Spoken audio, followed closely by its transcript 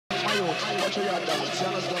Watch your yard dance, you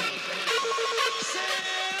understand?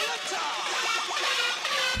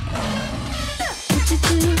 What you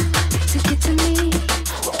do to get to me?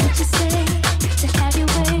 What you say to have your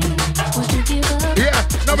way? Would you give up? Yeah,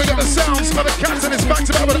 now we got the sounds of the Katalyst back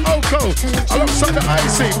to back with OKO alongside the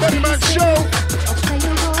IC Bellyman Show.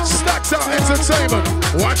 Stacked Out Entertainment.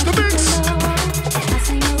 Watch the mix.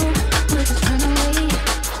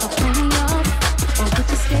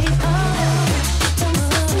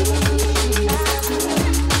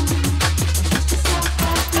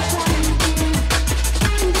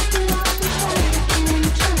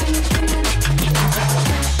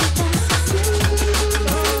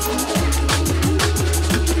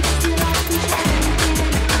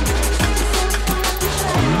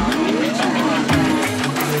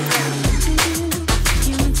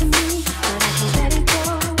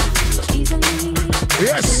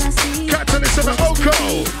 Yes, Katalyst and the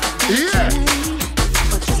OKO. Yeah.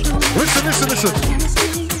 Listen.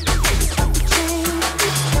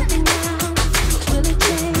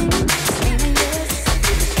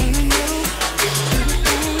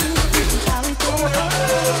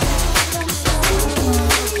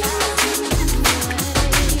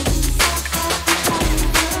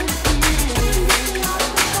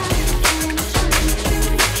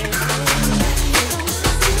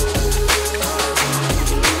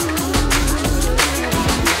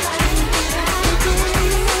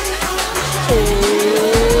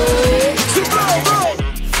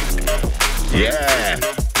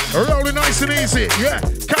 Easy, yeah.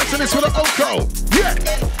 Katalyst with the OKO, yeah.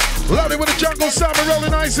 Loaded with the jungle sound, rolling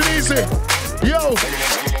nice and easy. Yo,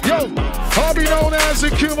 I'll be known as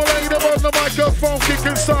accumulator on the microphone,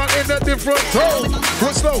 kicking start in a different tone.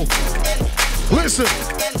 What's low? Listen.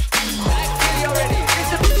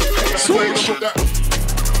 Switch.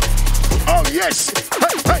 Oh yes.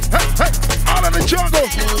 Hey. Out of the jungle.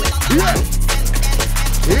 Yeah.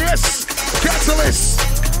 Yes. Katalyst.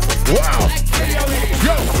 Wow.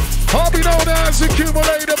 Yo. I'll be known as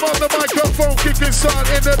accumulator on the microphone, kicking sound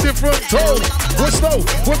in a different tone. We're slow,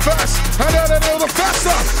 we're fast, and then the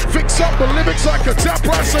faster. Fix up the lyrics like a tap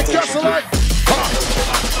rice and Katalyst.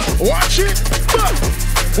 Watch it,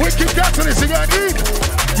 wicked Katalyst, you got eat.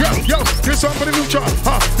 Yo, this one for the future,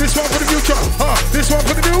 this one for the future, this one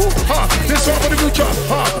for the new, this one for the future,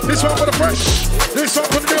 this one for the fresh, this one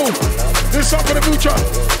for the new, this one for the future.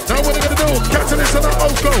 Now what are they gonna do? Katalyst and the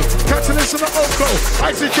OKO, Katalyst and the OKO.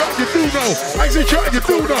 IC3, you do know, IC3, you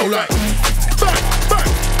do know, like back.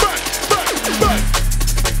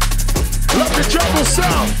 Love the jungle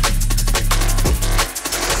sound.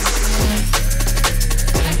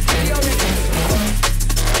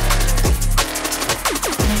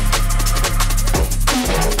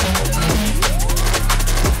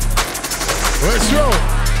 Let's go.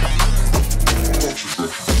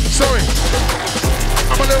 Sorry,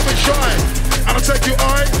 I'm a little bit shy. I'll take you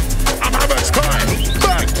eye. I'm Havertz time.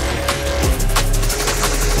 Bang.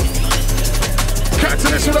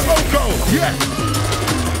 Katalyst with the OKO. Yeah.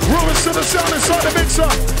 Rolling to the sound inside the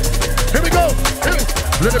mixer. Here we go.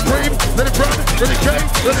 Let it breathe. Let it run. Let it game.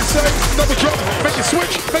 Let it say. Double drop. Make it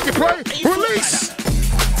switch. Make it play. Release.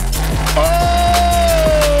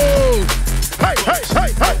 Oh. Hey.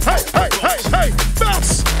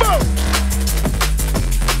 Bounce. Boom.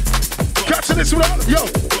 Katalyst with the,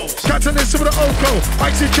 Katalyst with the OKO.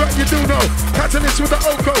 IC3, you do know. Katalyst with the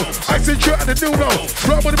OKO. IC3, you do know.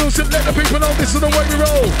 Flow with the music, let the people know this is the way we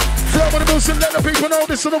roll. Flow with the music, let the people know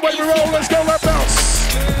this is the way we roll. Let's go, let bounce.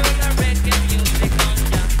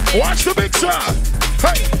 Watch the mixer.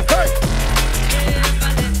 Hey.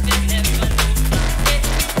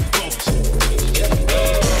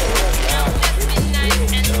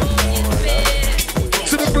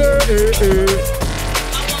 To the play.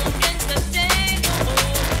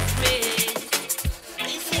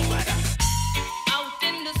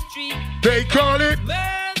 They call it,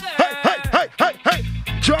 hey,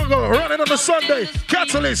 jungle running on the Sunday,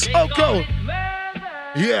 Katalyst, OKO.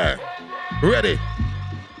 Yeah, ready.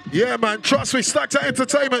 Yeah, man, trust me, Stacked Out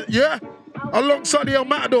Entertainment, yeah? Alongside the El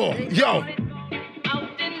Matador, yo.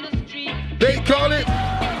 They call it,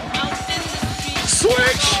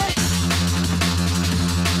 switch.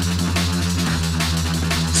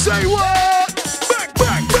 Say what?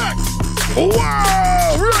 Back.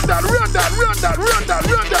 Wow, run that.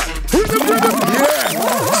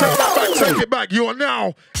 Yeah, take it back. You are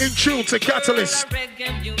now in tune to Katalyst.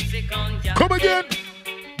 Come again.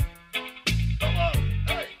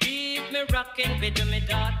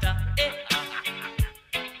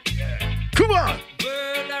 Come on.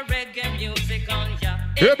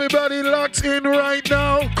 Everybody locked in right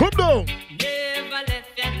now. Come down.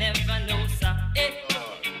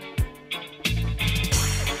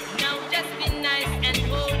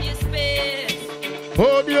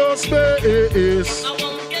 hold your space. I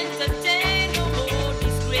won't entertain no more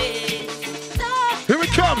disgrace. Here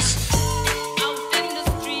it comes. Out in the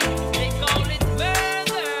street, they call it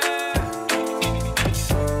murder.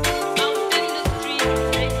 Out in the street,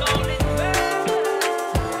 they call it murder.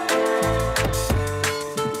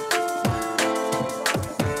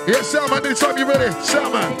 Yes, Salman, anytime you're ready.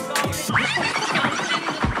 Salman.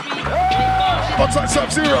 On time,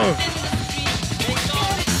 Sub-Zero.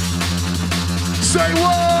 Say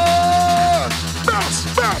what? Bounce,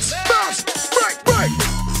 bounce, bounce. Break, break.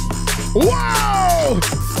 Wow!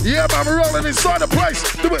 Yeah, man, we're rolling inside the place.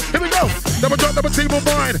 Here we go. Double jump, double team on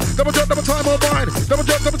mine. Double jump, double time on mine. Double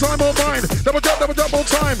jump, double time on mine. Double jump on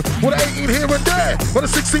time. With an 18 here and there. With a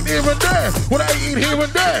 16 here and there. With an 18 here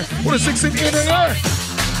and there. With a 16 here and there.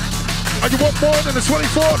 And you want more than the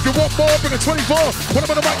 24? If you want more, bring a 24. What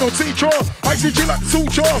am I the mic, no T-Chaw? IC3 like the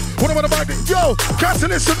 2-Chaw. What am I the mic? Yo,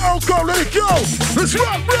 Katalyst and OKO, let it go. Let's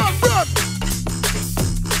run, run, run.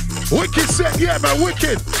 Wicked set, yeah, man,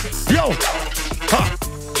 wicked. Yo, ha.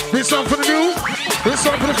 This song for the new, this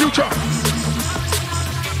song for the future.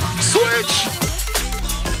 Switch.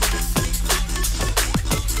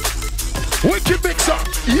 Wicked mixer,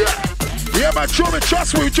 yeah. Yeah, man,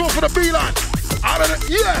 trust me, we draw for the B-line. Out of the,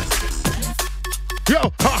 yeah.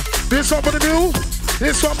 Yo, ha, this one for the new,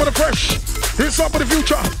 this one for the fresh, this one for the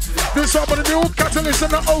future, this one for the new, Katalyst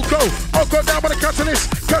and the OKO, OKO down by the Katalyst,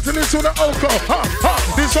 Katalyst with the OKO, ha, ha,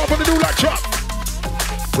 this one for the new like drop.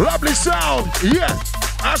 Lovely sound, yeah,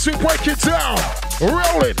 as we break it down,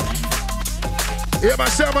 roll it. Yeah, my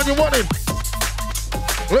sound man, you want it.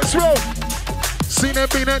 Let's roll. Seen them,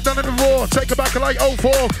 been there, done it before. Take it back like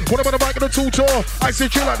 04. What about the back of the 2 tour?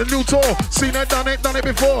 IC3 like the new tour. Seen them, done it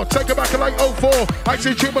before. Take it back like 04.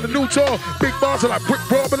 IC3 with the new tour. Big bars are like brick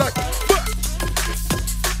bro, but like.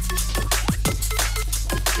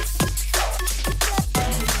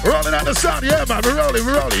 Rolling out the sound, yeah man, we're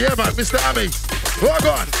rolling, yeah man, Mr. Ami. Log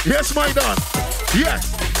on, yes my done, yeah.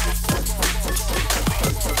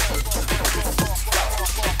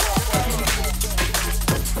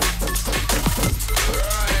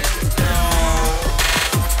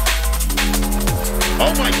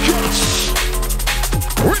 Oh my gosh!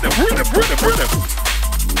 Rhythm, rhythm, rhythm, rhythm!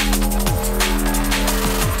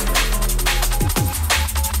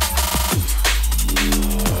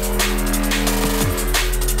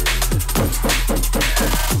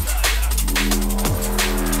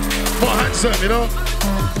 More hands on, you know?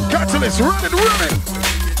 Katalyst, running, running!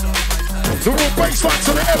 The real bass lines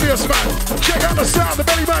on the heaviest man. Check out the sound, the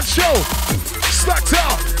Bellyman Show! Stacked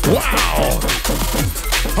out! Wow!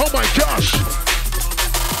 Oh my gosh!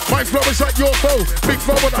 My flow is like your flow. Big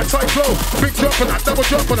flow on that tight flow. Big jump on that double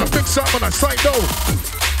jump on that big side on that side though.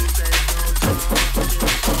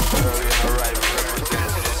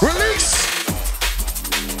 Release.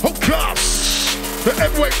 Oh gosh. The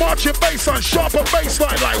heavyweight marching bassline, sharper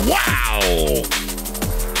bassline, like wow.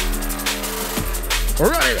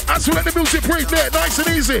 Alright, as we let the music breathe there, nice and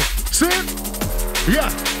easy. See it?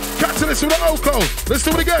 Yeah. Katalyst with the OKO. Let's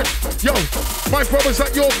do it again. Yo, my brother's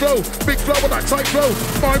like your flow. Big flow with that tight flow.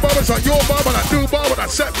 My brother's like your bar with that new bar with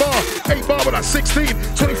that set bar. 8 bar with that 16.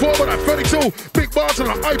 24 with that 32. Big bars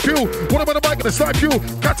with that IQ. What about the mic and the side view?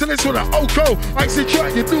 Katalyst with that OKO.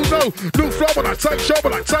 IC3, you do know. New flow with that tight show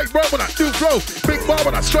with that tight bro with that new flow. Big bar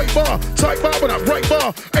with that straight bar. Tight bar with that right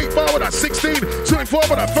bar. 8 bar with that 16.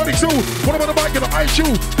 24 with that 32. What about the mic and the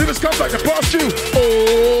IQ? This comes like a past you.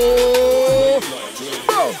 Oh.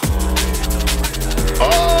 Oh.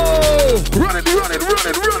 Oh, running, running,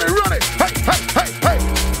 running, running, running. Hey, hey, hey, hey.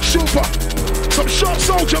 Super. Some sharp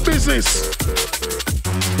soldier business.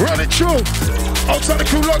 Running true. Outside the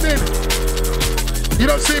crew logged in. You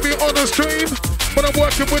don't see me on the stream, but I'm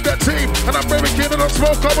working with that team. And I'm very keen and I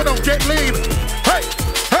smoke up and don't get lean. Hey,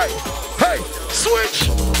 hey, hey. Switch.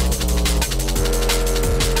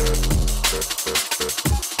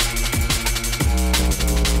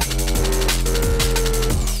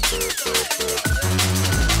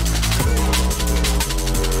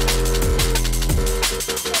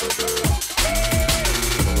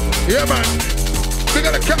 Yeah, man. We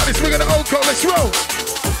got the Katalyst, we got the OKO, let's roll.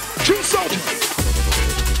 True soldier.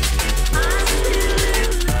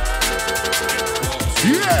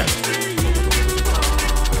 Yeah.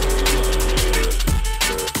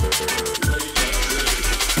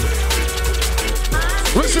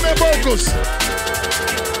 Listen to their vocals.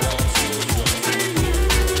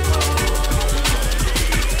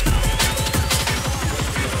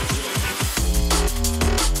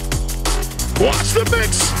 Watch the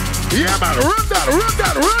mix. Yeah, man, run that, run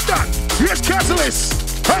that, run that. Yes, Katalyst.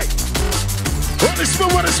 Hey, run Let's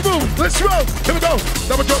roll. Here we go.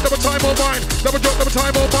 Double drop, double time, all mine. Double drop, double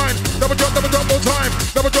time, all mine. Double drop, more time.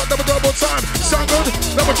 Double drop, more time. Sound good?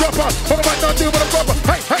 Double dropper. What am I not doing with a dropper?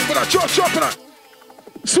 Hey, with a dropping it.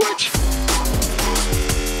 Switch.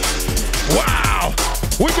 Wow.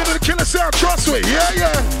 We're getting the killer sound, trust me. Yeah.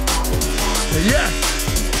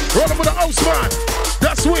 Rolling with the host man.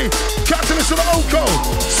 That's we. Katalyst to the OKO.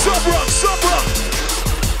 Sub rock.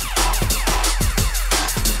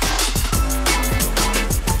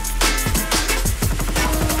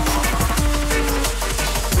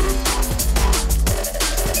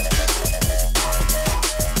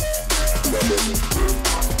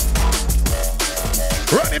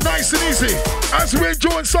 Run it nice and easy as we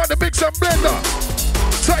enjoy inside the mix and blender.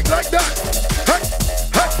 Tight like that. Hey.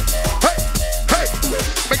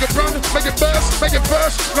 Make it run, make it burst, make it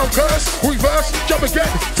burst. No curse, reverse, jump again.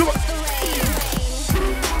 Do it.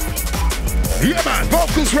 Yeah, man,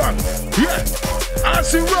 vocals run. Yeah,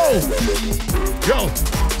 as you roll. Yo,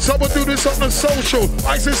 someone do this on the social.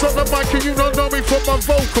 I say something like mic and you don't know me from my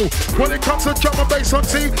vocal. When it comes to drum and bass on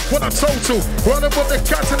team, when I'm total. Running with the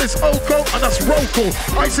Katalyst OKO and that's vocal.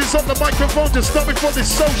 I say something on the microphone, just know me from this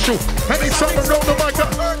social. Anytime I roll the mic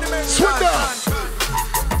up, swing down.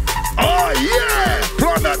 Oh yeah,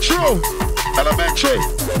 plan that true. Elementary.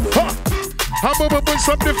 Huh. I'm moving with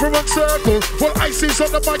some different circle. Well, I see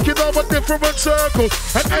something mic in over different circle.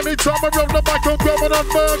 And anytime I roll the mic, I'm going on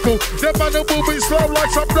Merkle. Them man are moving slow like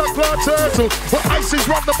some black cloud turtle. Well, I see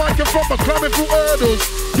run the microphone, I'm climbing through hurdles.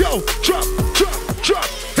 Yo, drop.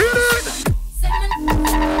 Hit it.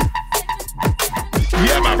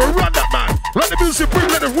 Yeah, man, we run that, man. Let the music breathe,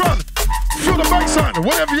 let it run. Feel the bass on,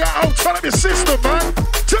 whatever you're out, tell them your system, man.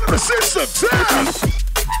 Tell them the system, damn.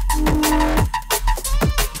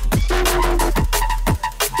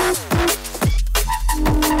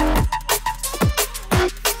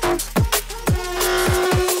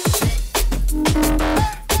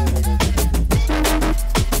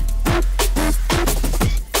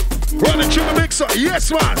 Run it through the mixer,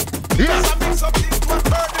 yes, man. Yeah.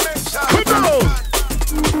 Come on.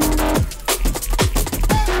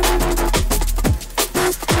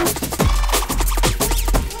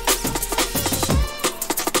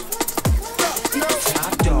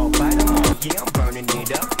 Yeah, I'm burning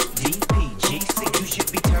it up. DPGC, you should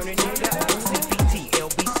be turning it up. CBT,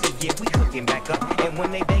 LBC, yeah, we hooking back up. And when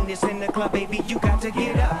they bang this in the club, baby, you got to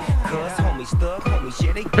get up. Cause homies, thug homies,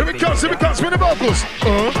 yeah, they Here it comes with the vocals.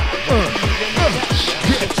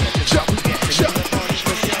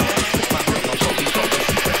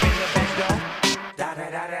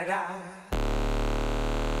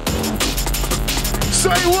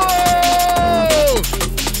 Say whoa!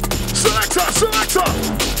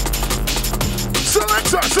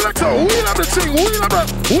 Selector, wheel up the thing, wheel.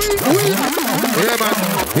 Yeah, man.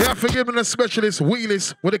 Yeah, forgive me the specialist,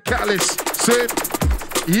 wheelies with the Katalyst. See?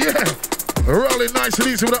 Yeah. Rolling nice and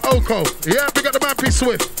easy with the OKO. Yeah, we got the man P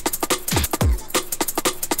Swift.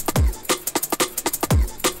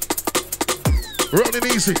 Rolling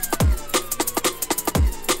easy.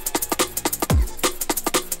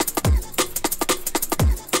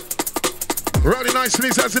 Rolling nice and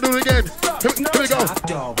easy as you do it again. Here we go.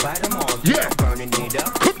 Yeah.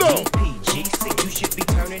 Come on. PGC, you should be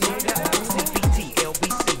turning it up. CBT,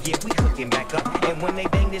 LBC, yeah, we hooking back up. And when they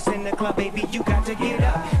bang this in the club, baby, you got to get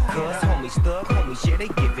up. Cause homies, thug homies, yeah, they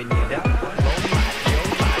giving it up.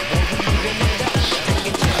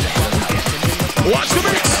 Watch the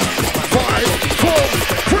mix. 5, 4,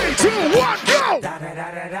 3, 2, 1, go.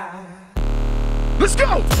 Let's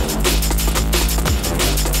go.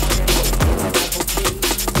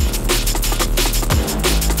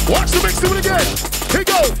 Watch the mix, do it again. Here you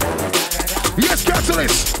go. Yes,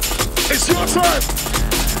 Katalyst. It's your time.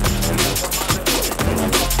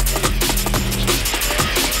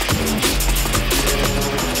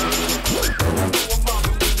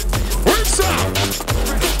 Rinse out.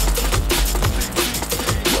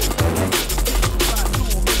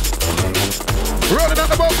 Rolling out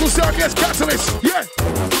the vocal sound. Yes, Katalyst. Yeah.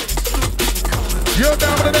 You're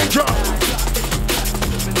down with an name drop.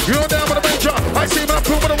 You're down with a main drop. I see my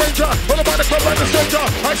crew with a ranger. What about the club like the stranger?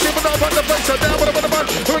 I see my dog on the face. Down with a man.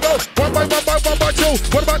 Here we go. One by two.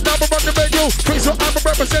 What about now? We're running the venue. Please, so I'm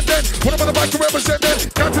representing. What about the mic representing?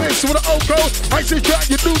 Katalyst with an OKO. I see track,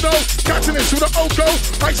 you do know. Katalyst with an OKO.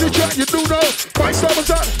 I see track, you do know. My stop is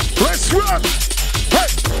on. Let's run. Hey.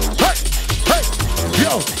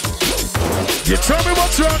 Yo. You tell me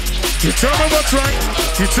what's wrong. You tell me what's right.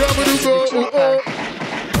 You tell me to go.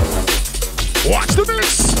 Watch the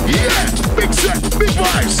mix. Yeah. Big set. Big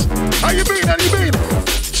vibes. How you mean?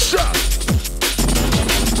 Shut.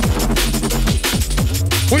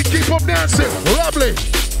 We keep up dancing. Lovely.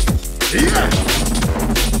 Yeah.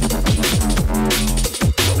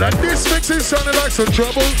 Now this mix is sounding like some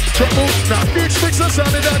trouble. Now this mix is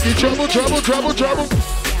sounding like the trouble.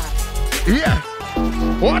 Yeah.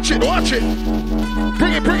 Watch it.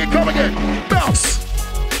 Bring it, come again. Bounce.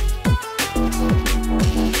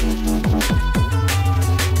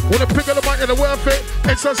 Wanna pick up the mic and the worth it.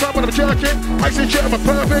 It's some time when I'm jerking. IC3 I'm a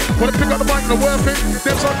perfect. Wanna pick up the mic and the worth it.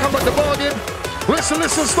 Them some come like the bargain.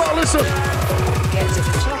 Listen, start, listen.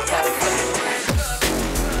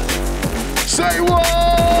 Say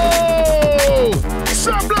whoa!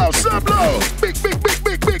 Some blow. Big.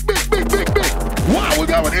 Wow, we're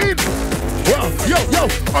going in. Well, yo,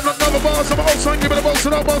 I'm not number bars, I'm an old son, give me the boats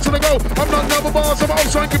and I'm about to go. I'm not number bars, I'm an old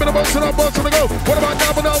son, give me the boats and I'm about to go. What about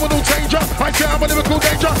now, but now we're no danger? I say I'm a lyrical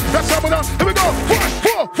danger, that's how we're done. Here we go, 5,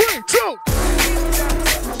 4, 3, 2.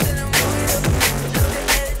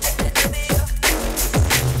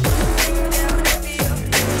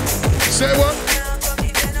 Say what?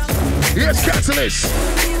 Yes, Katalyst.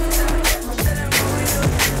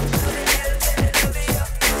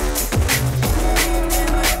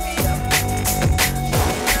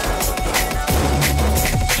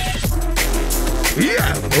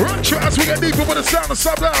 Yeah, run through as we get deeper with the sound of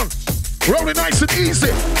sub down. Rolling nice and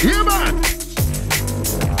easy. Yeah, man.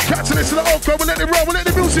 Katalyst in the OKO, we let it roll, we let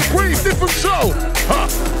the music breathe, different show. Huh.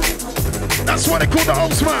 That's why they call the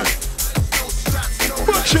host man.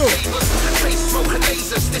 But you.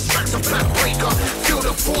 Feel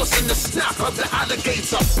the force and the snap of the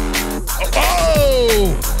alligator.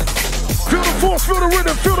 Oh! Feel the force, feel the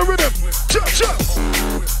rhythm, Jump.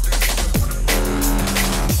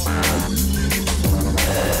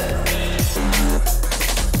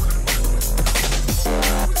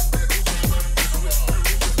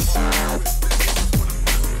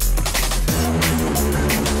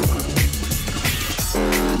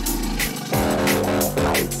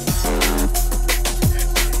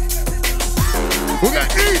 We're gonna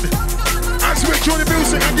eat as we enjoy the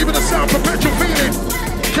music and give it a sound, perpetual feeling.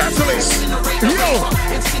 Katalyst, yo,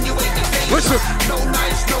 listen.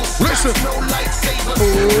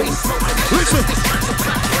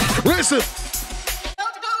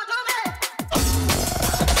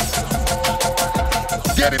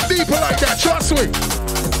 Get it deeper like that, trust me.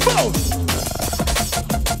 Boom.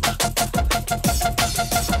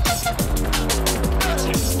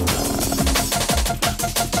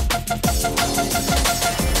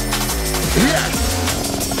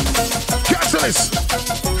 Katalyst.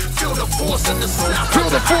 Feel the force and the snap. Feel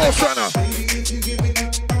the force, Anna.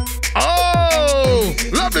 Oh,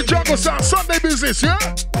 love the jungle sound. Sunday business, yeah?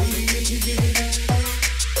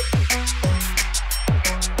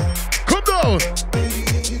 Come down.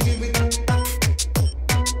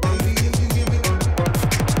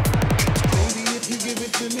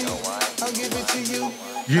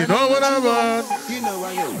 You know what I want.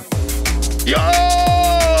 Yo!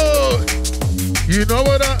 You know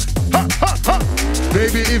what I... Ha.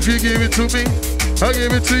 Baby, if you give it to me, I'll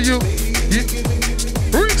give it to you.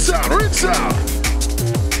 Rinse out.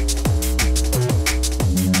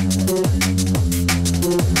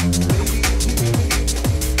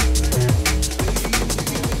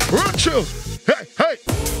 Run you. Hey.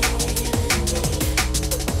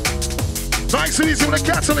 Nice and easy with a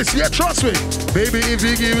Katalyst, yeah, trust me. Baby, if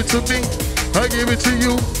you give it to me, I'll give it to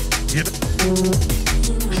you.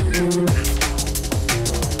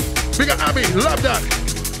 Big up Abby, love that.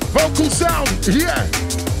 Vocal sound, yeah.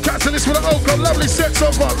 Katalyst with an OKO, lovely set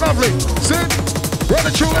so far, lovely. Sit, run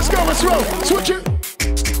it through, let's roll. Switch it.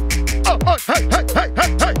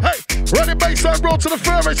 Hey. Running baseline, roll to the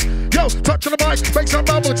furthest. Yo, touching the mic, make some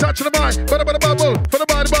bubble, touching the mic. Bada bubble, for the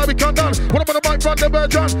body, come down. What about the mic, run the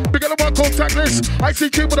virgin. Big up the one called Katalyst.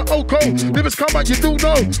 IC3 with the OKO. Livers come back, you do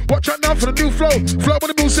know. Watch out now for the new flow. Flow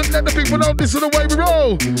with the music, let the people know this is the way we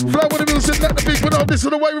roll. Flow with the music, let the people know this is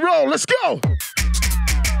the way we roll. Let's go.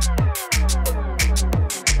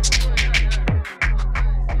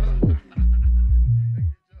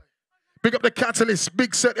 Big up the Katalyst,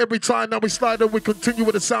 big set every time. Now we slide and we continue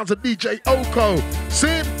with the sounds of DJ OKO.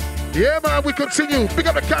 See? Yeah, man, we continue. Big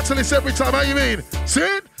up the Katalyst every time. How you mean?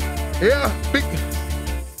 See? Yeah, big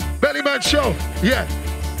Bellyman Show. Yeah.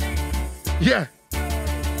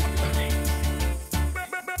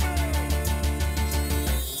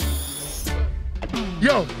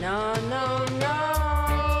 Yo. No.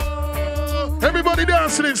 Everybody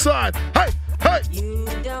dancing inside. Hey. You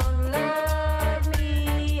don't love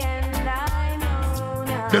me and I know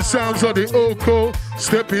now. The sounds of the OKO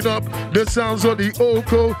stepping up. The sounds of the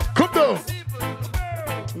OKO. Come down.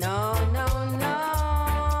 No.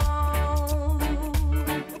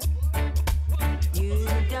 You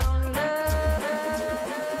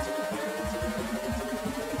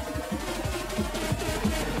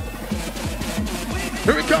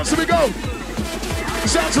Here it comes, here we go.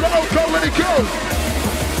 Sound to the OKO, let it go.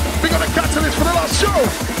 We got a Katalyst for the last show.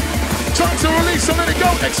 Time to release and let it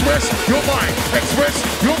go. Express your mind. Express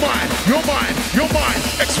your mind. Your mind. Your mind.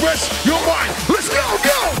 Express your mind. Let's go,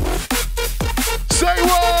 go. Say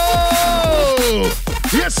whoa.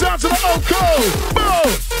 Yes, sound to the OKO.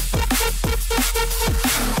 Boom.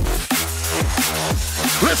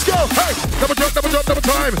 Let's go. Hey, double drop, double drop, double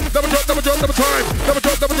time. Double drop, double drop, double time. Double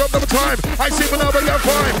drop, double drop, double time. I see Manaba, you're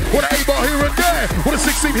fine. With an A-bar here and there. With a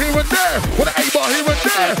 16 here and there. With an A-bar here and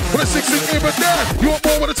there. With a 16 here and there. You want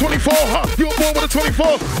more with a 24, huh? You want more with a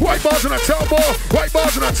 24. White bars and a tail ball. White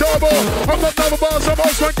bars and a tail ball. I'm not double bars. I'm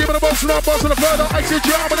also giving a boss and a boss and a further. IC3,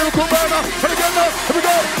 I'm a lyrical burner. And again, here we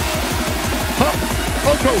go. Huh?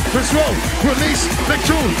 OKO, let's roll, release, make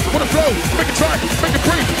tune, wanna flow, make it tight, make it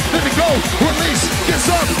brief, let it go, release, get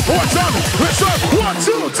some, what's on, let's up, 1,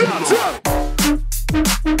 2, 3.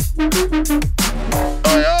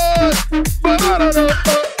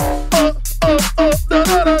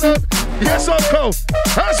 Yes, OKO,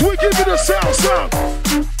 as we give you the sound.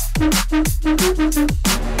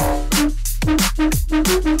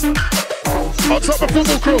 On top of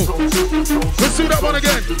football crew. Let's do that one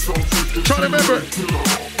again. Try to remember it.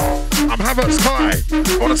 I'm Havertz high.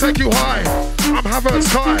 I wanna take you high. I'm Havertz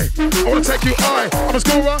high. I wanna take you high. I'm a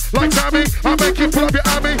scorer like Tammy. I make you pull up your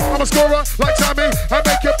Abby. I'm a scorer like Tammy. I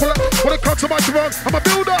make you pull up. When it comes to microphone, I'm a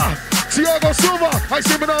builder. Thiago Silva. I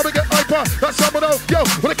see Manaba get hyper. That's Samano. Yo,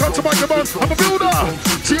 when it comes to microphone, I'm a builder.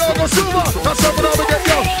 Thiago Silva. That's Samano get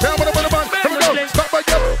yo. Now when I'm on the man. Here we go. Back by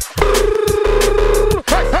yo.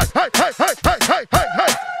 Hey,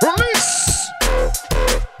 release!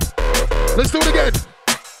 Let's do it again.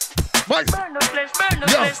 Mike.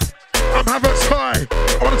 Yo, I'm Havertz high.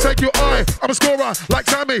 I wanna take you high. I'm a scorer like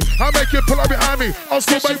Tammy. I make you pull up behind me. I'll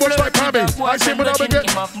score big watch like Pammy. I see when I begin.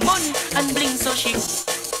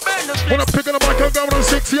 When I'm picking the mic, I'm going on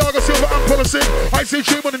 6. Thiago Silva, I'm polishing.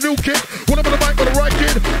 IC3 with a new kick. When I'm on the mic with the right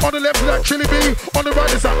kid. On the left is that Chili B. On the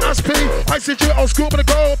right is that Asp. IC3, I'll scoop and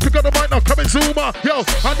go. Pick up the mic now, come in Zoomer. Yo,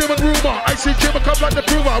 I'm doing rumor. IC3 will come like the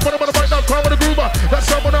prover. When I'm on the mic now, come with the groover. That's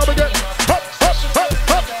someone I'll begin. Hop, hop, hop,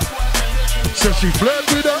 hop. So she flirted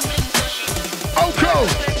with her. OKO.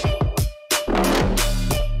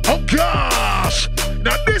 Oh gosh.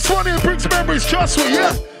 Now this one here brings memories, trust me,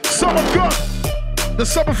 yeah? Summer gun. The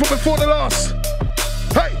summer from before the last.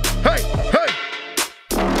 Hey, hey, hey.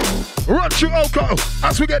 Run through OKO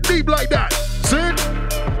as we get deep like that. See?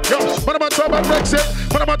 Yo, when am I talking about Brexit?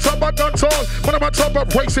 When am I talking about gun talk? When am I talking about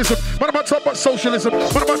racism? When am I talking about socialism?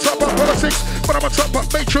 When am I talking about politics? When am I talking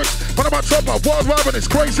about matrix? When am I talking about worldwide when it's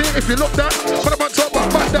crazy? If you look that, when am I talking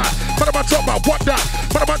about back that? When am I talking about what that?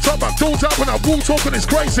 When am I talking about dudes out when I woo talking is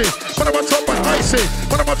crazy? When am I talking about IC?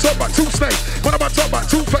 When am I talking about Two Snake? When am I talking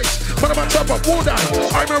about Two Face? When am I talking about War Dad?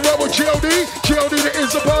 I'm a row with GLD, GLD that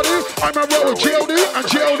is the party. I'm a row with GLD and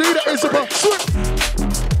GLD that is the party.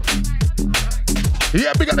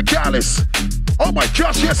 Yeah, we got the Katalyst. Oh my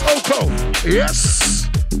gosh, yes, OKO. Yes.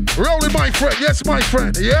 Rolling, my friend. Yes, my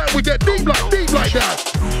friend. Yeah, we get deep like that.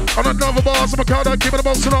 On another bars, I'm a card, I'm giving the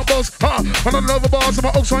most and not boss. Ha! On another bars, I'm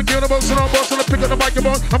a Oaks, I'm giving the most and not boss. And I pick up the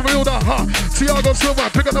microphone, I'm a builder. Ha! Thiago Silva,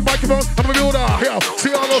 pick up the microphone, I'm a builder. Yo,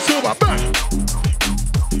 Thiago Silva, back.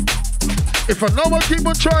 If I know I keep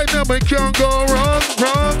on trying, then we can't go wrong.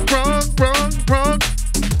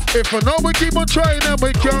 If I know we keep on trying, then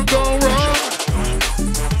we can't go wrong.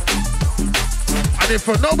 And if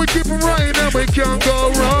I know we keep on right, then we can't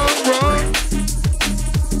go wrong.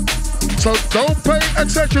 So don't pay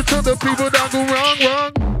attention to the people that go wrong.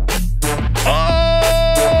 Oh!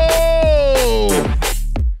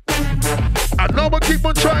 I know I keep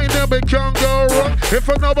on trying, then we can't go wrong. If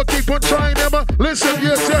I know I keep on trying, then listen,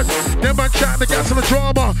 yes. Them man chatting the gas and the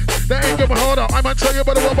drama. They ain't getting harder. I might tell you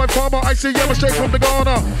about the world by farmer. I see yellow straight from the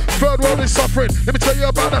Ghana. Third world is suffering. Let me tell you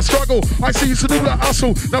about that struggle. I see you to do that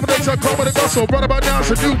hustle. Nowadays I come with a gospel. Right about now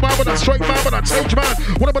it's a new man, but a straight man, but a stage man.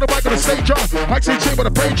 When I'm on the mic on the stage up, I see chick with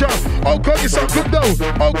a page up. OKO, you sound good though.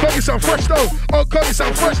 OKO, you sound fresh though. OKO, you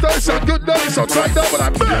sound fresh though. You sound good though. You sound tight though, but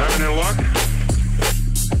I'm back. Having any luck?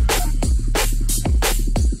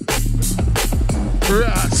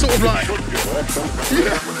 Yeah, sort of like.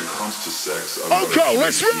 Yeah. OKO,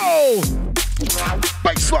 let's roll.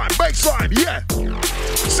 Baseline, yeah.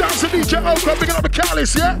 Sounds of DJ OKO, picking up the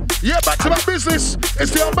Katalyst, yeah? Yeah, back to that business.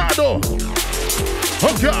 It's the Armado.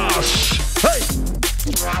 Oh gosh. Hey.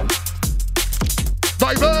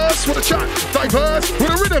 diverse with a chat, diverse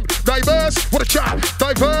with a rhythm, diverse with a chat,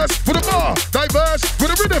 diverse with a bar, diverse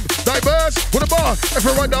with a rhythm, diverse with a bar. If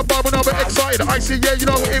I write that bar, when I'm excited, I see, yeah, you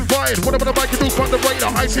know, invited. Whatever the mic can do, on the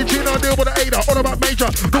radar. I see G, no deal with the ADA. All about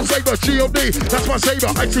major, no saver, G.O.D. That's my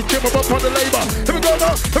saver. I see Jim, I'm up on the labor. Here we go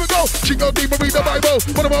now, here we go. G.O.D, we read the Bible.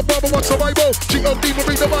 What about Baba, what's survival? G.O.D, we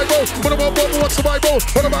read the Bible. What about Baba, what's survival?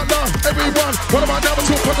 What about now, everyone? What about now, we're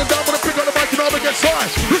two putting down with a pick on the mic and all against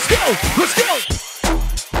high. Let's go, let's go.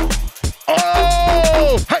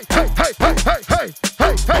 Oh, hey, hey, hey, hey, hey, hey,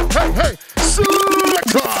 hey, hey, hey, hey.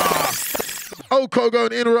 Selector. OKO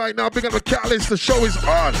going in right now. Big up the Katalyst. The show is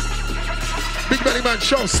on. Big Bellyman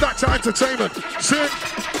Show. Stacked Entertainment. See?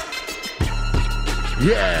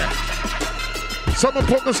 Yeah. Some up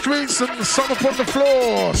on the streets and some up on the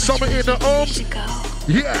floor. Some are in the homes.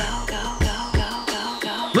 Yeah.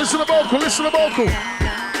 Listen to vocal. Listen to vocal.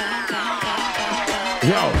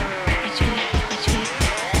 Yo.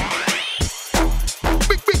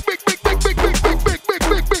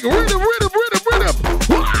 Rhythm, rhythm, rhythm, rhythm.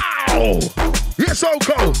 Wow! Yes,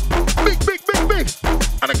 OKO. Big, big, big, big.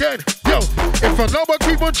 And again, yo, if I know I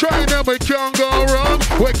keep on trying, then we can't go wrong.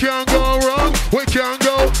 We can't go wrong. We can't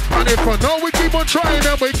go. And if I know we keep on trying,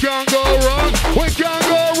 then we can't go wrong. We can't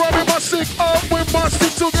go wrong. We must stick up. We must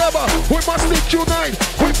stick together. We must stick unite.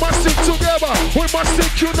 We must stick together. We must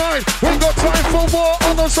stick unite. We got time for war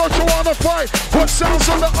on the social on the fight. What sounds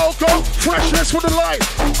on the OKO? Freshness with the light.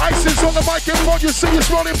 Isis on the mic in front. You see it's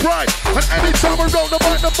rolling bright. And anytime we roll the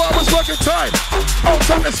mic, the bar was working tight. On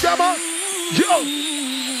time the scammer. Yo.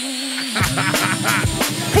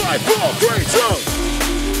 5, 4, 3, 2.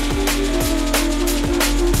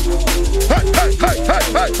 Hey, hey, hey, hey,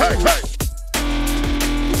 hey, hey, hey.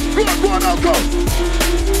 Go on, OKO.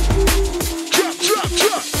 Drop, drop,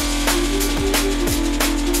 drop.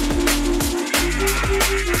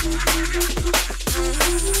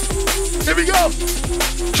 Here we go.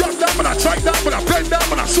 Drop that, but I tight that, but I bend that,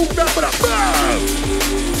 but I swoop that, but I bam.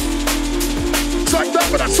 Tight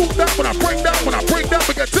that, but I swoop that, but I break that, but I break that,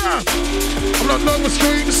 but get down. I'm not known with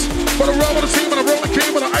streams, but I roll with the team, and I roll the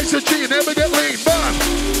king, but I IC3, and never get lean, bam.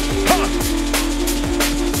 Ha.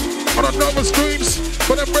 I'm not known with streams,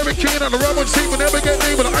 but I'm very keen, and I roll with the team, and never get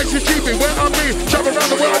lean, but I IC3, beware on me, travel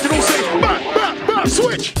around the world, you don't see, back, back, back,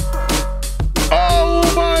 switch. Oh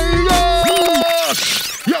my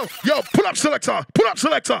gosh. Yo, yo, pull up selector,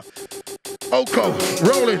 OKO,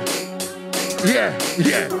 rolling. Yeah,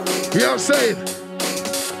 yeah, you know what I'm saying?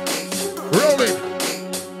 Rolling.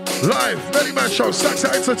 Live, Bellyman Show, Stacked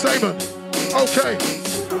Entertainment. Okay.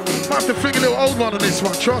 Might have to figure a little old one on this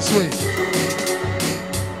one, trust me.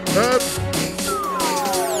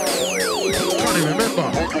 Can't even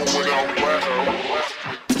remember.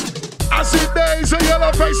 I see days, a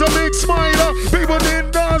yellow face, a big smiler. People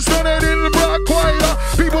didn't dance, so they didn't rock quieter.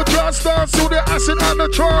 People just dance to the acid and the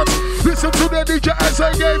trance. Listen to the DJ as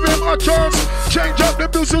I gave him a chance. Change up the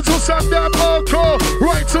music to some damn OKO.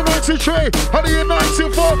 Right to 93, and in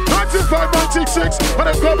 94, 95, 96. And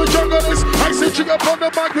then cover jungle is IC3 up on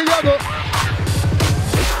the mic, we go.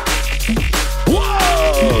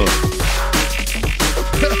 Whoa!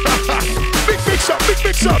 Big mix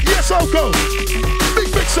up, yes, OKO. Big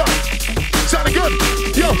mix up. Sounding good,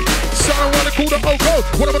 yo. Sound wanna call the OKO.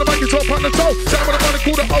 What about the mic is top on the toe? Sound wanna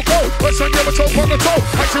call the OKO. Let's say never top on the toe.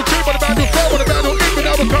 IC3, but about to fall, but about to eat, but I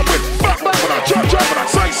will come with. Back, back, when I jump, when I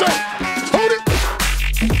say so. Hold it.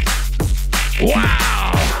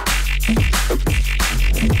 Wow.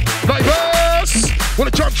 Diverse. When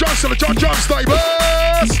the jump, and the jump,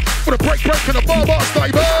 diverse. When the break, and the bar,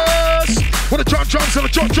 diverse. When the jump, and the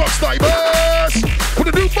jump, diverse. With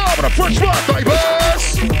a new bar, with a fresh bar,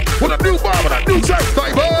 diverse. With a new bar, with a new tech,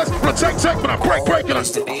 diverse. With a tech, with a break, and a...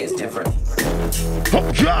 Today is different.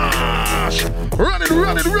 Oh gosh! Running. We're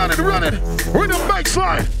in the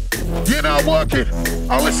baseline. You're now working.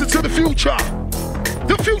 I'll listen to the future.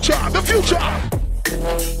 The future.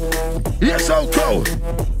 Yes, OKO.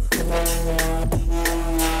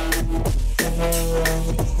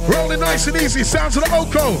 Rolling nice and easy. Sounds of the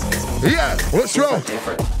OKO. Yeah, let's roll.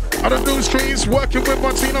 I don't do streams, working with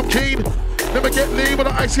my team, I'm keen. Never get lean with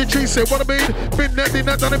the IC3, say what I mean. Been there, did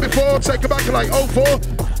not done it before, take it back to like 04.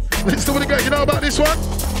 Let's do it again, you know about this one?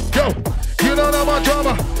 Yo, you don't know my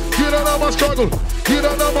drama, you don't know my struggle, you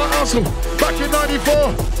don't know my hustle. Back in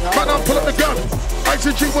 94, man, I'm pulling the gun.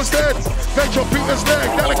 IC3 was dead, Metro Peter's leg,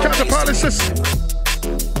 now the Katalyst.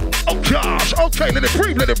 Oh gosh, okay, let it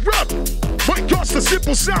breathe, let it run. My gosh, the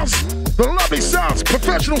simple sounds, the lovely sounds,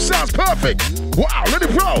 professional sounds, perfect. Wow, let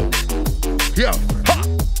it roll. Yeah, ha.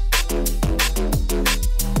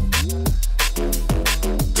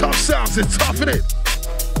 Tough sounds, it's tough, innit?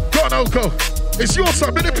 Go on, OKO. It's your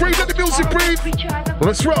time. Let it breathe, let the music breathe.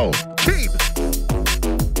 Let's roll. Keep.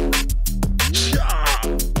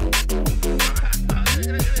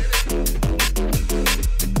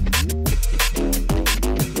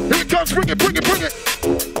 Here it comes. Bring it, bring it, bring it.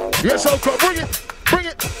 Yes, OKO. Bring it, bring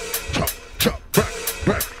it. Chop, chop,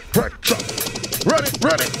 break, chop. Run it,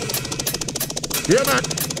 run it. Yeah, man.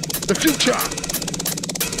 The future.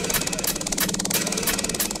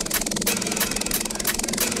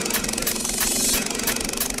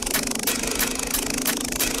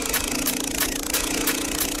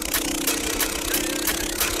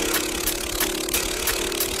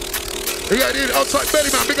 Yeah, dude, outside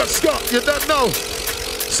Bellyman, big up Scott, you don't know.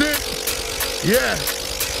 See? Yeah.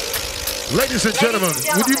 Ladies and gentlemen,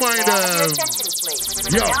 would you mind, yo.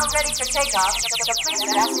 Now ready for takeoff, so please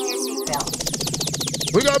fasten your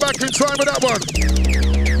seatbelt. We go back in time with that one.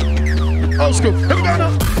 Old school, here we go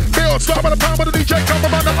now. Bill, start by the pound with the DJ, come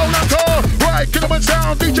from the old car. Right, get them in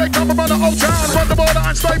sound, DJ, come from the old town. Run the border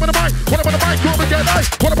and stay with the mic. What about the mic, cool, we get ice.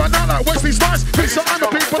 What about now, like, Wesley Spice? Please, so I'm the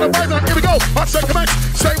people, the mic, here we go. I say commence,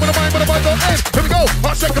 stay with the mic, but the mic don't end. Here we go,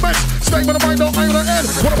 I say commence, stay with the mic, don't end.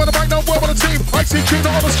 What about the mic, don't work on the team. IC3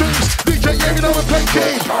 on the streams. DJ, yeah, you know, we play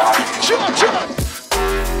game. Shut, shut.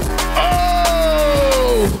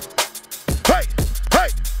 Oh! Hey, hey,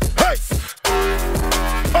 hey.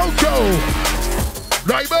 OKO.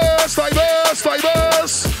 Diverse, diverse,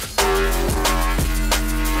 diverse.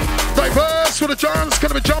 Diverse for the chance.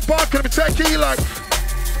 Can it be jumper? Can it be techie? Like.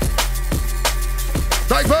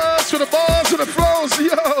 Diverse for the bars and the flows.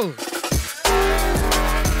 Yo.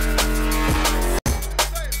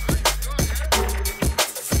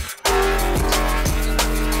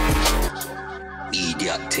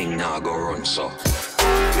 Idiot thing now go run so.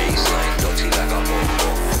 Baseline dirty like a bomb.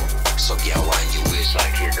 So get wine you wish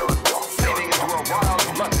like you don't know.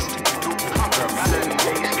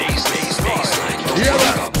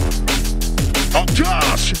 Oh,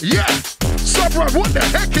 Josh, yeah. Subrun, what the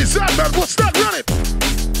heck is that, man? What's that running?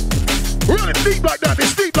 Running deep like that,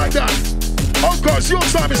 it's deep like that. OKO, it's your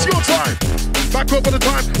time, it's your time. Back up on the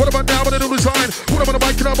time, what about now when I do design? What about the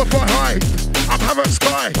mic and I'm fly high? I'm having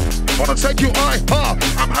sky, I wanna take you high,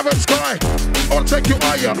 I'm having sky, I wanna take you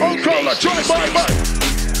higher. OKO, like try bye.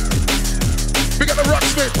 We got the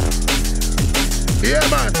rocksmith. Yeah,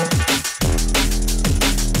 man.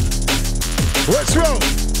 Let's roll.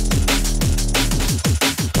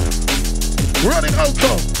 Running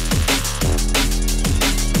OKO.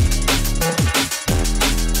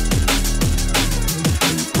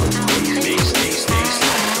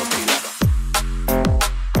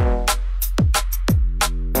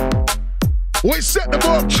 We set the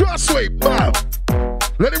ball, trust me, bam.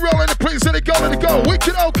 Let it roll, let it please, let it go, let it go.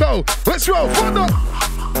 Wicked OKO. Let's roll, thunder.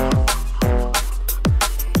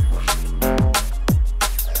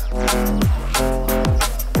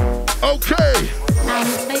 Okay.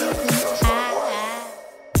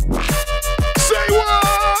 Say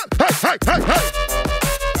what? Hey.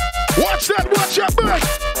 Watch that back.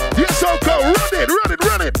 Yes, OKO,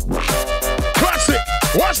 run it. Classic.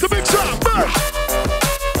 Watch the mix up, back.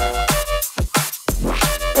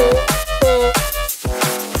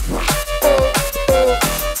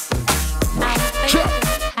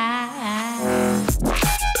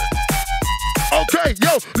 Okay,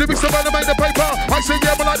 yo, lyrics about the major paper. I say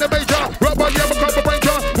yeah, but like the major. Rubber, yeah, but come for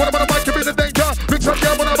ranger. What about the mic can be the danger? Mix up,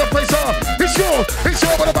 yeah, but I'm a placer. It's your,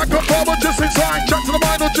 but the back up forward just in time. Chat to the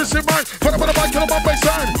mind or just in mind. Put up on the mic and on my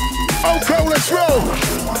baseline. OKO, let's roll.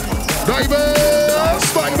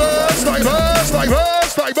 Diverse,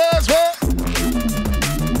 what?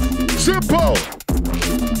 Simple.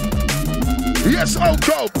 Yes,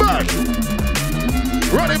 OKO, back.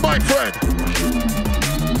 Running, my friend.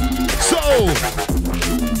 So,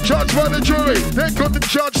 judged by the jury, they couldn't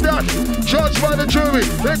judge that. Judged by the jury,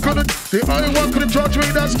 they couldn't. The only one could judge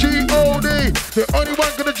me, that's G-O-D. The only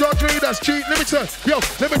one could judge me, that's G. Let me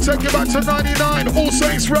take you back to 99. All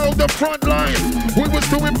Saints Road, the front line. We was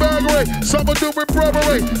doing burglary, some were doing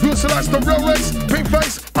robbery. Used to last the Rolex, pink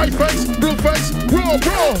face, eye face, blue face, raw,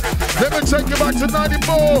 bro. Let me take you back to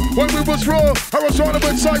 94, when we was raw. I was on the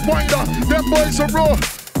inside winder, them boys are raw.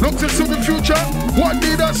 Looked into the future, what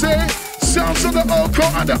did I say? Sounds of the OKO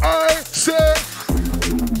and the I say.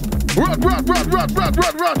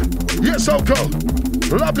 Run. Yes, OKO.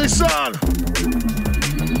 Lovely son.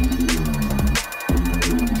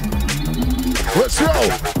 Let's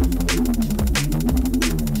roll.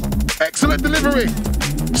 Excellent delivery.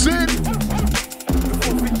 Sid.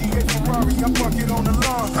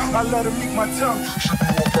 I let him lick my tongue.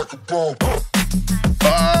 Oh!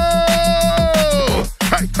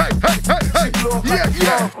 Hey.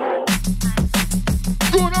 Yeah.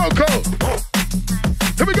 Good OKO.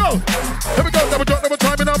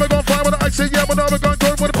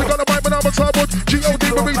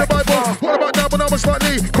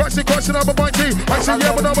 Question number 19. I say,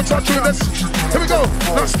 yeah, but I'm touching this. Here we go.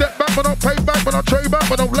 Now step back, but not pay back, but not trade back,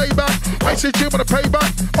 but don't lay back. I see Jim with a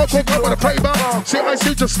payback. OKO come with a payback. See, I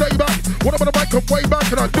see just stay back. When I'm on the mic, come way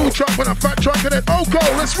back, and I do track when I fat track, and then OKO,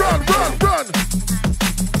 let's run.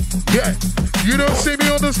 Yeah. You don't see me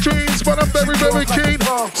on the streets, but I'm very, very keen.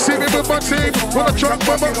 See me with my team when I track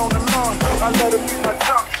my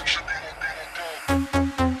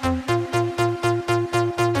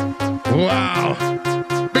Wow.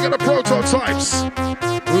 Big up the prototypes.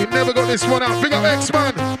 We never got this one out. Big up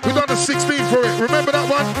X-Man. We done the 16 for it. Remember that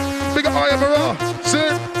one? Big up IMRA. See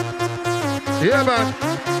it? Yeah, man.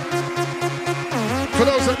 For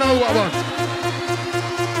those that know what one.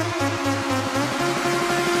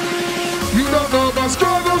 You don't know my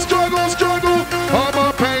struggle. All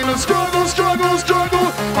my pain and struggle.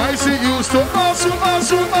 I see you still hustle.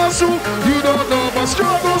 You don't know my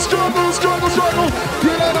struggle. You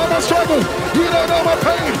don't know my struggle. You don't know my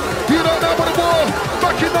pain. You don't know what it was.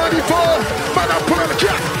 Back in 94, man, I put on the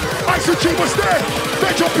cap. IC3 was there.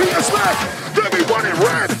 Major Peter's left. Let me run it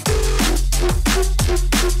red.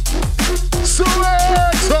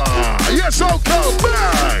 Selector. Yes, OKO.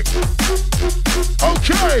 Bang.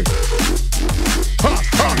 Okay.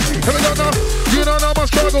 Here we go now. You don't know my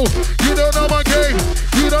struggle. You don't know my game.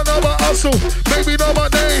 You don't know my hustle. Maybe know my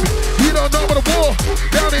name. You don't know about the war.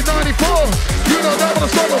 Down in 94. You don't know about the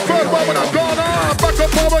struggle. First moment I'm gone. Back up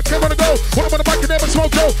forward. Came on the go. What about the mic and never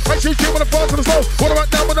smoke go? I see you when the fall to the slow. What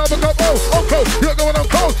about now when I'm go? Oh, OKO. You're going on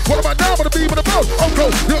cold. What about now with the beam with the boat?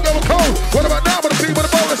 OKO. You're going cold. What about now with the beam with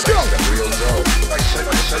the boat? Let's go.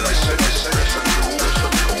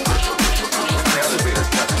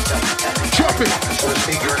 Drop it.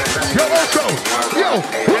 Yo, OKO. Yo,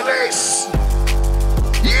 release.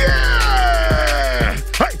 Yeah.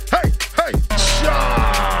 Hey.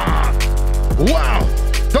 Shah. Wow.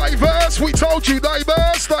 Diverse. We told you.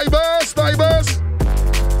 Diverse.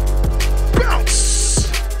 Bounce.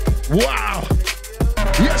 Wow.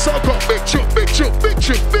 Yes, OKO. Big chill.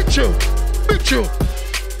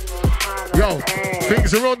 Yo,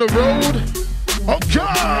 things are on the road. Oh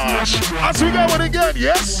gosh! As we go in again,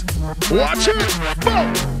 yes? Watch it!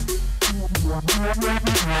 Boom!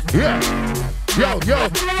 Yeah. Yo,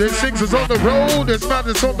 there's things is on the road, there's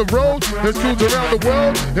madness on the road, there's dudes around the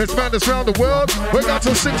world, there's madness around the world. We got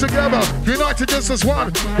to sing together, united just as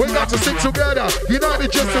one. We got to sing together,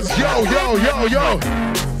 united just as yo.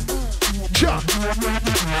 Ja.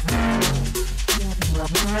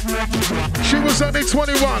 She was only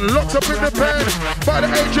 21, locked up in the pen. By the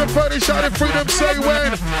age of 30, shouting freedom, say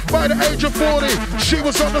when. By the age of 40, she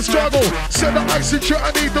was on the struggle. Said the IC3,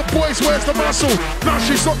 I need the boys, where's the muscle? Now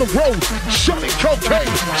she's on the road, shunning cocaine.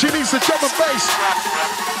 She needs the drum and bass.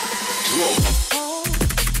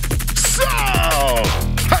 So,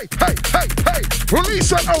 hey, release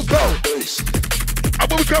that OKO. And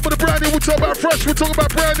when we come with a brand new, we'll talk about fresh, we'll talk about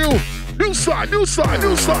brand new. New side.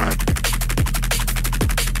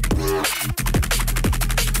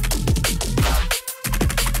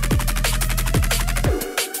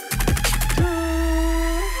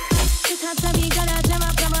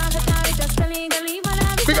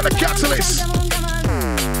 We got a Katalyst.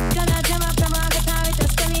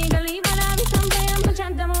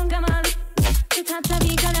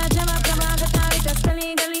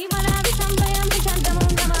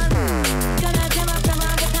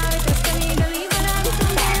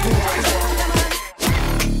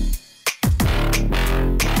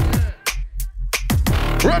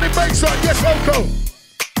 Running backside, yes, OKO.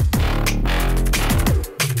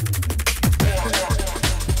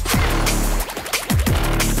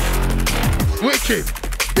 Wicked.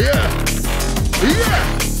 Yeah.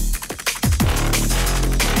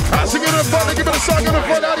 How's it gonna fun? Give it a song in the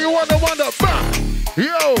front. How do you wonder? Bam.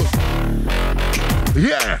 Yo.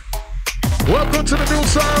 Yeah. Welcome to the new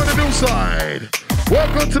side on the new side.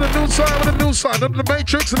 Welcome to the new side with the new side. None of the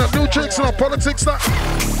matrix and the new tricks and our politics.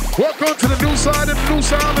 Welcome to the new side and the new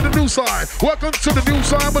side and the new side. Welcome to the new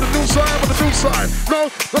side with the new side with the new side. No,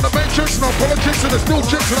 not the matrix and our politics and the new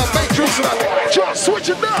tricks and our matrix and our... Just switch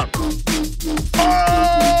it down.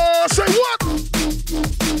 Say what?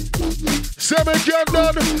 Say me can't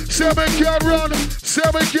done, say me can't run, say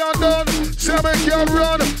me can't done, say me can't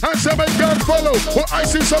run, and say me can't follow. Well, I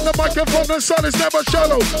see on the microphone, the sun is never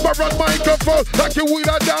shallow. But run microphone like you with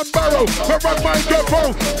a damn barrow. But run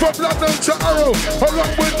microphone from London to Arrow. I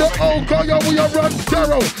run with the OKO, yo, we a run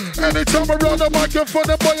Darrow. Anytime I run the microphone,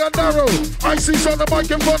 the boy are narrow. I see on the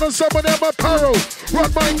microphone and some of them are paro.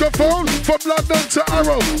 Run microphone from London to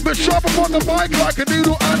Arrow. Me sharp up on the mic like a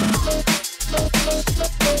needle and...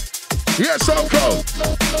 Yes, Oko.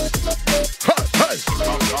 Hey.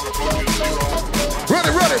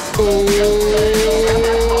 Ready. Oh,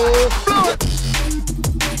 blow it.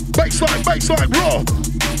 Baseline, raw.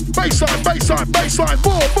 Baseline,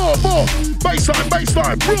 more. Baseline,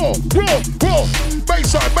 raw.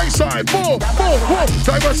 Baseline, more.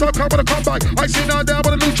 Diverse outcome with a comeback. I see now down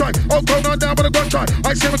with a new track. Oko now down with a gun track.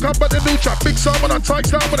 I see him come back with a new track. Big sound when I tight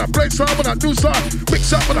sound, when I play sound, when I do sound. Big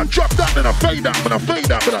sound when I drop that, then I fade out, when I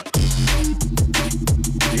fade out, when I...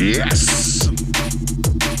 Yes,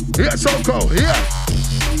 Oko, yeah.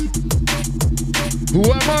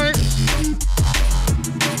 Who am I?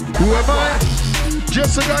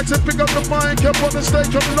 Just a guy to pick up the mic, kept on the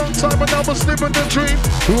stage a long time and I was living the dream.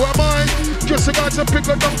 Who am I? Just a guy to pick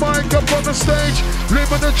up the mic, kept on the stage,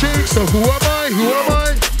 living the dream. So who am I?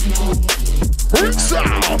 Ring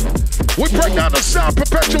sound. We break down the sound,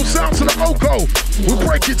 perpetual sound to the Oko. We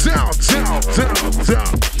break it down.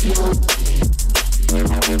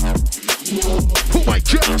 Oh my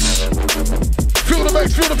gosh. Feel the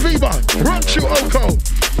bass, feel the fever. Run you, Oko.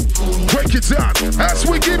 Break it down as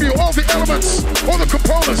we give you all the elements, all the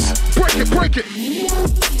components. Break it.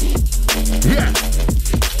 Yeah.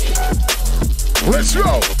 Let's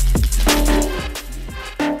go.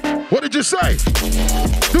 What did you say?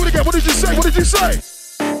 Do it again. What did you say?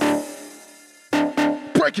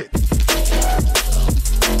 Break it.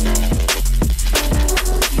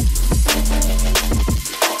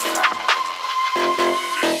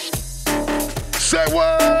 Say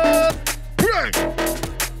what? Bang.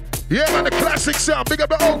 Yeah, man, the classic sound. Big up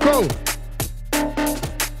the Oko.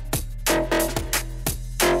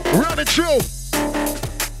 Round and chill.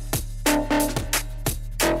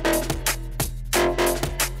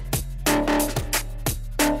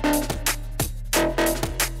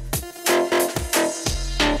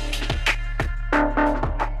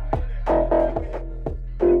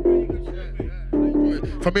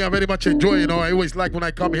 For me, I very much enjoy, you know. I always like when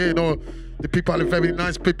I come here, you know, the people are very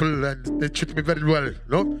nice people and they treat me very well, you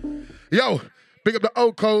know. Yo, big up the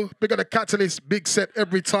Oko, big up the Katalyst, big set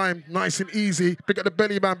every time, nice and easy. Big up the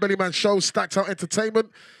Bellyman Show, Stacked Out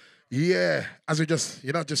Entertainment. Yeah, as we just,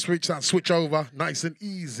 you know, just switch over, nice and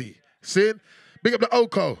easy. See it? Big up the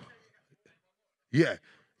Oko. Yeah.